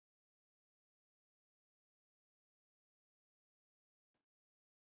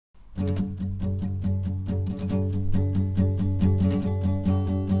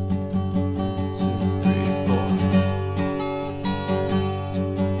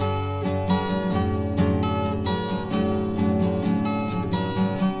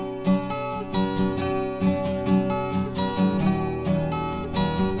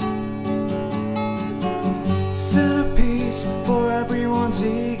Centerpiece for everyone's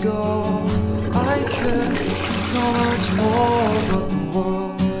ego. I could be so much more, but the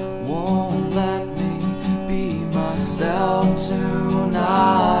world won't let me be myself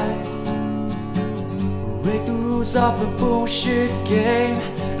tonight. Break the rules of the bullshit game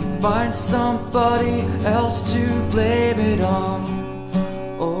and find somebody else to blame it on.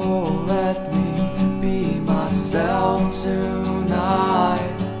 Oh, let me be myself tonight.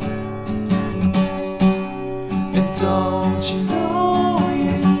 Don't you know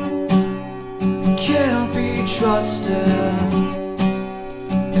you can't be trusted?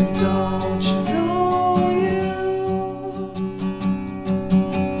 And don't you know you?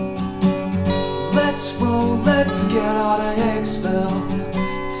 Let's roll, let's get out of Hicksville.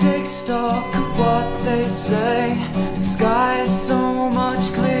 Take stock of what they say. The sky is so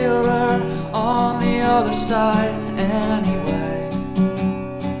much clearer on the other side anyway.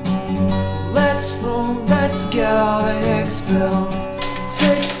 Let's roll, let's get out of Hicksville.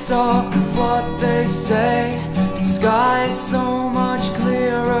 Take stock of what they say. The sky is so much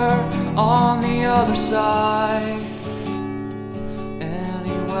clearer on the other side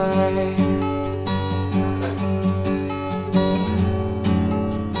anyway.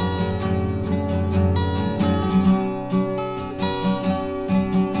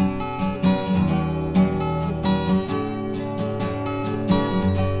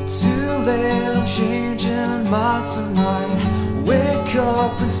 I'm changing minds tonight. Wake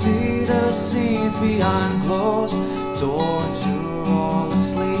up and see the scenes behind closed doors. You're all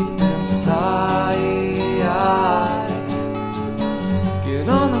asleep inside. Get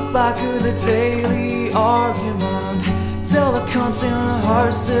on the back of the daily argument. Tell the cunts in the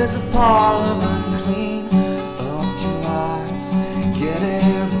horses of parliament. Clean up your lights, get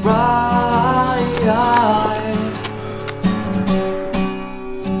it right.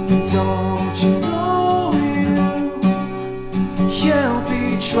 Don't you know you can't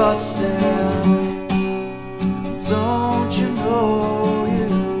be trusted? Don't you know you?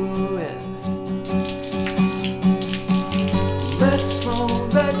 Let's roll,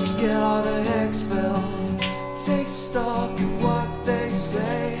 let's get out of Hicksville. Take stock of what they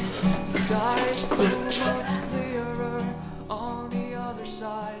say. The sky's so much clearer on the other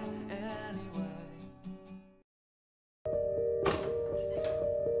side anyway.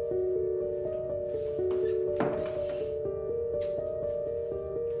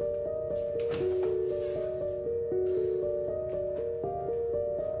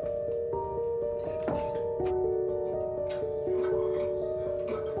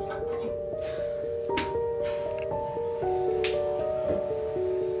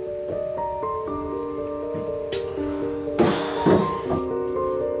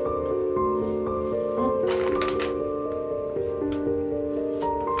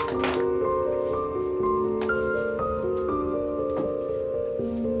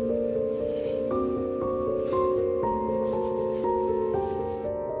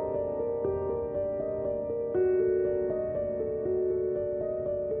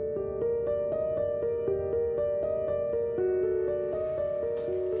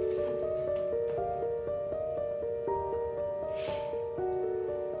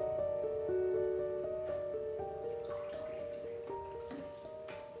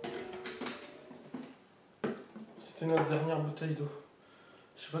 C'était notre dernière bouteille d'eau.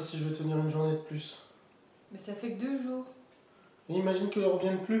 Je sais pas si je vais tenir une journée de plus. Mais ça fait que 2 jours. Mais imagine qu'elle ne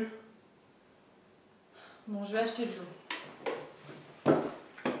revienne plus. Bon, je vais acheter de l'eau.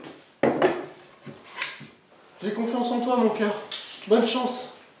 J'ai confiance en toi, mon cœur. Bonne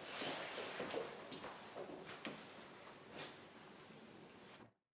chance.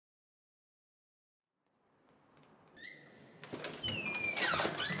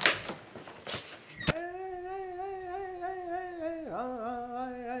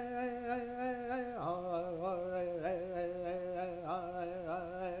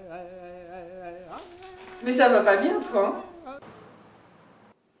 Mais ça va pas bien, toi, hein?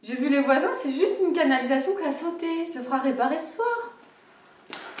 J'ai vu les voisins, c'est juste une canalisation qui a sauté. Ce sera réparé ce soir.